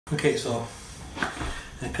Okay, so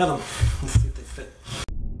I cut them. Let's see if they fit.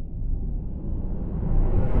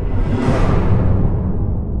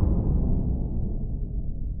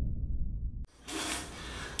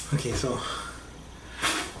 Okay, so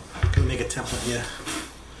I'm gonna make a template here.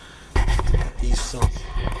 Got these sills.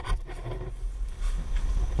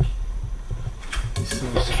 These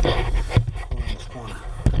sills corner this corner.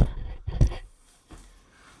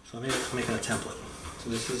 So I'm making a template. So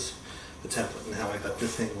this is the template, and how I got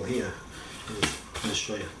this angle here is, I'm going to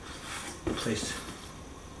show you. I placed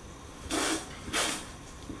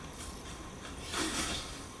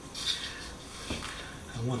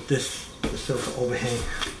I want the sill to overhang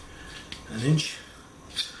an inch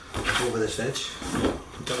over this edge.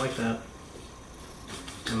 Put that like that,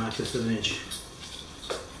 and mark this at an inch.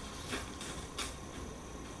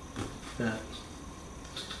 That.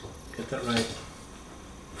 Get that right.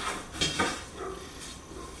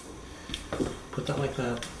 Put that like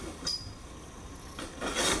that.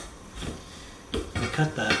 You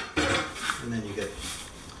cut that, and then you get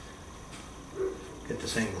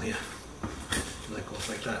this angle here. And that goes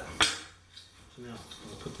like that. So now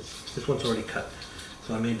I'll put this. This one's already cut.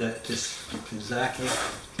 So I made this exactly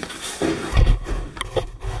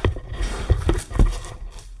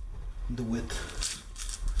the width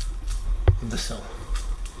of the sill.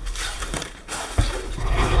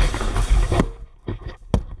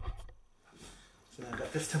 So now I've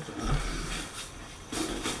got this template on.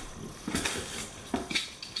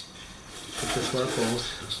 Put this where it goes.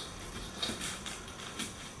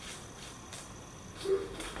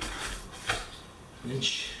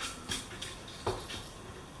 Inch.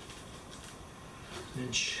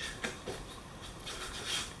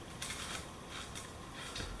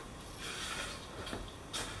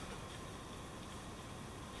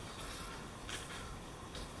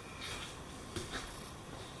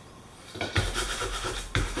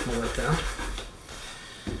 Pull that down.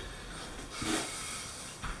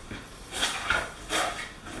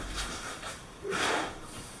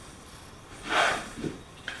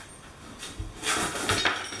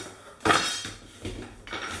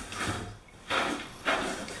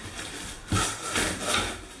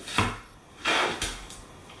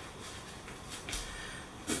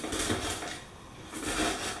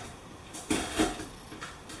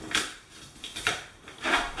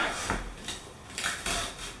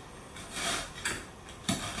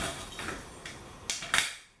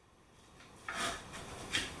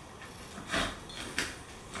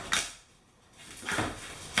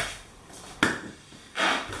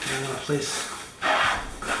 Place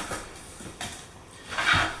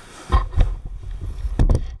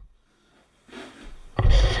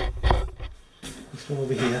this one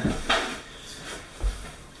over here.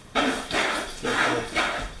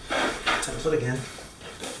 Template again.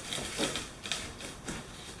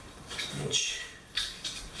 Inch.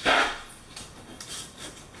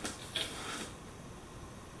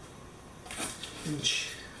 Inch.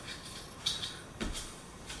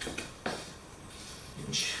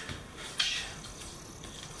 Inch.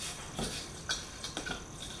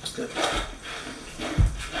 Good.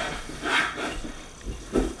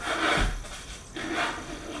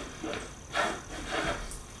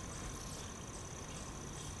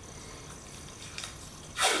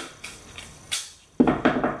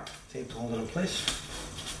 Tape to hold it in place.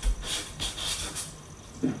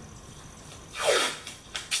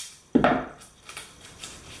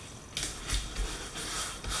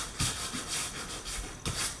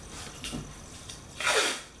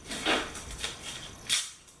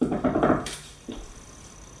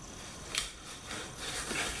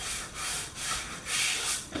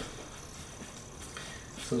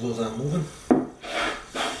 So those are moving.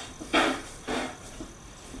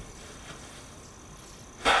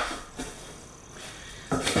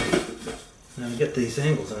 Now to get these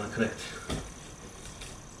angles, I'm going to connect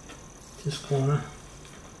this corner .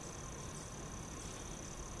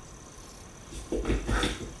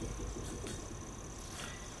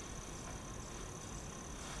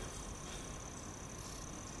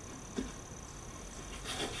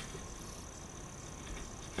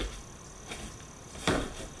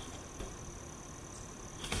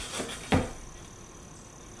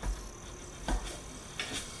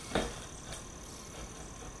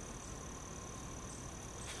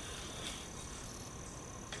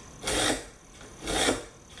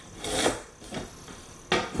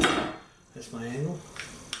 That's my angle.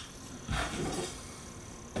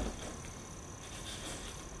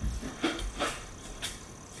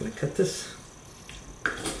 Gonna cut this.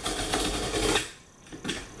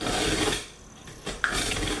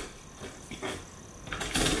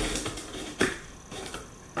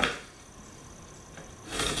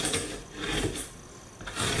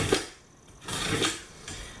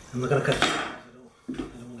 I'm not going to cut. I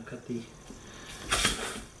don't want to cut the.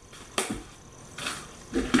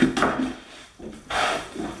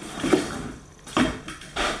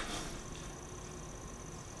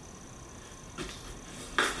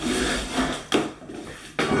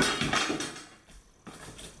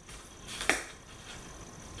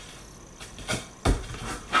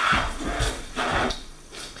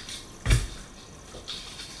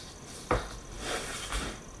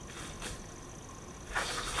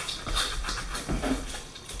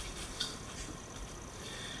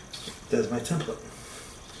 There's my template.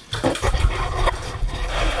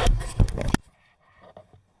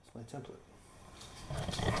 That's my template.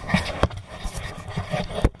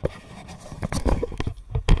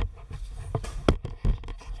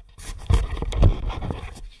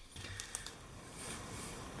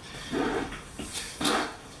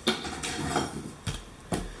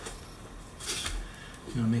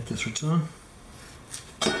 I'm going to make this return.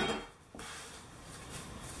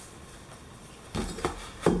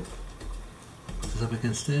 Up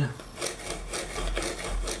against there,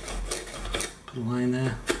 put a line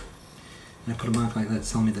there, and I put a mark like that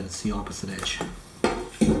to tell me that it's the opposite edge.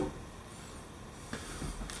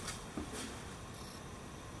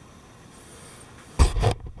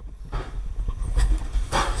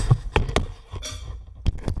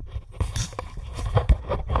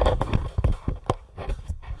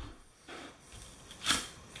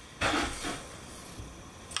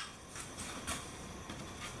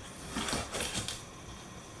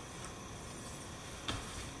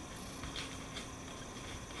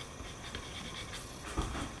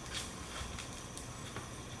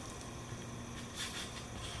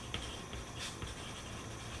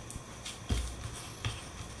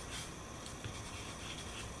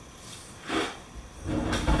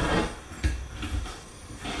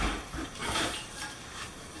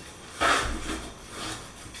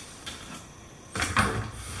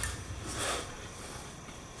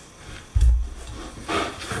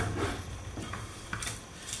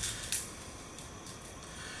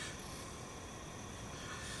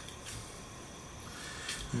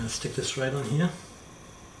 I'm going to stick this right on here.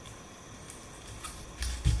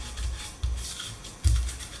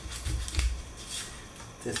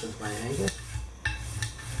 This is my angle.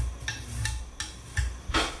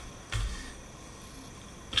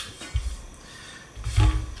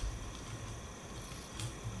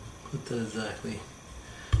 Put that exactly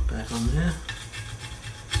back on there.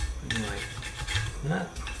 Bring it like that.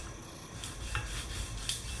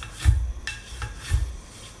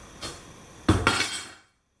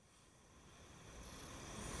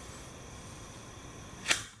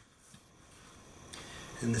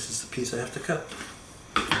 And this is the piece I have to cut.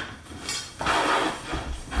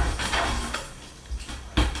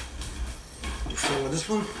 Before with this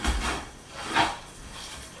one.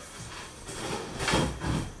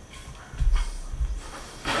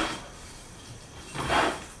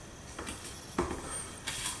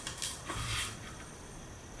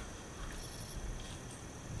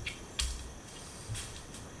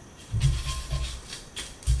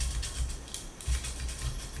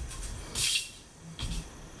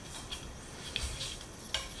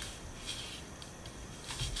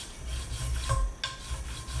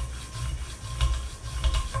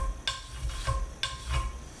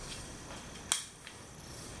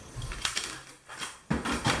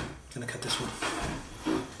 Gonna cut this one.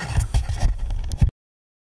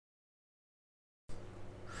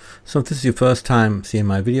 So if this is your first time seeing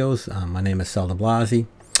my videos, my name is Sal de Blasi.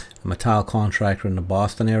 I'm a tile contractor in the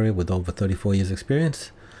Boston area with over 34 years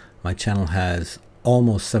experience. My channel has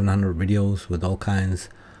almost 700 videos with all kinds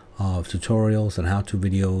of tutorials and how-to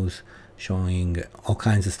videos showing all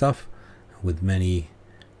kinds of stuff, with many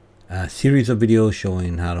series of videos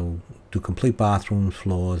showing how to do complete bathrooms,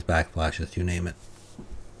 floors, backflashes, you name it.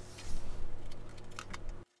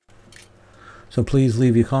 So please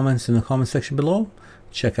leave your comments in the comment section below.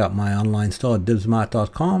 Check out my online store at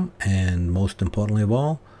dibsmart.com, and most importantly of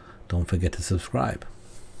all, don't forget to subscribe.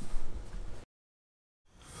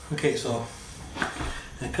 Okay, so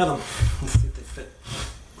I cut them. Let's see if they fit.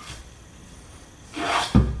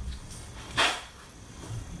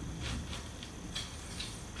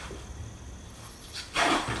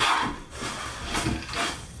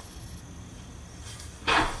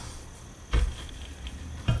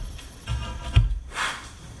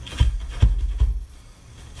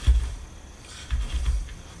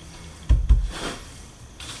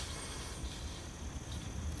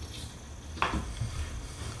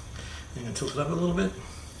 I'm going to tilt it up a little bit.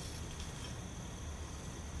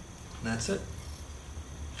 And that's it.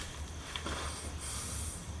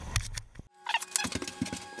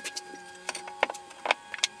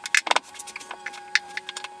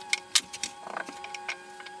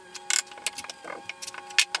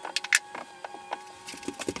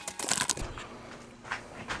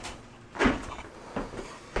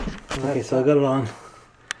 Okay, so I got it on.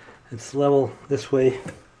 It's level this way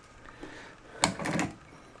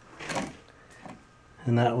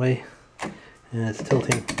and that way, and it's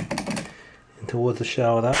tilting in towards the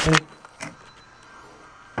shower that way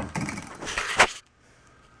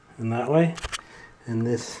and that way, and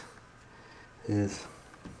this is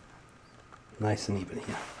nice and even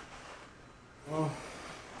here.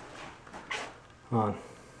 On.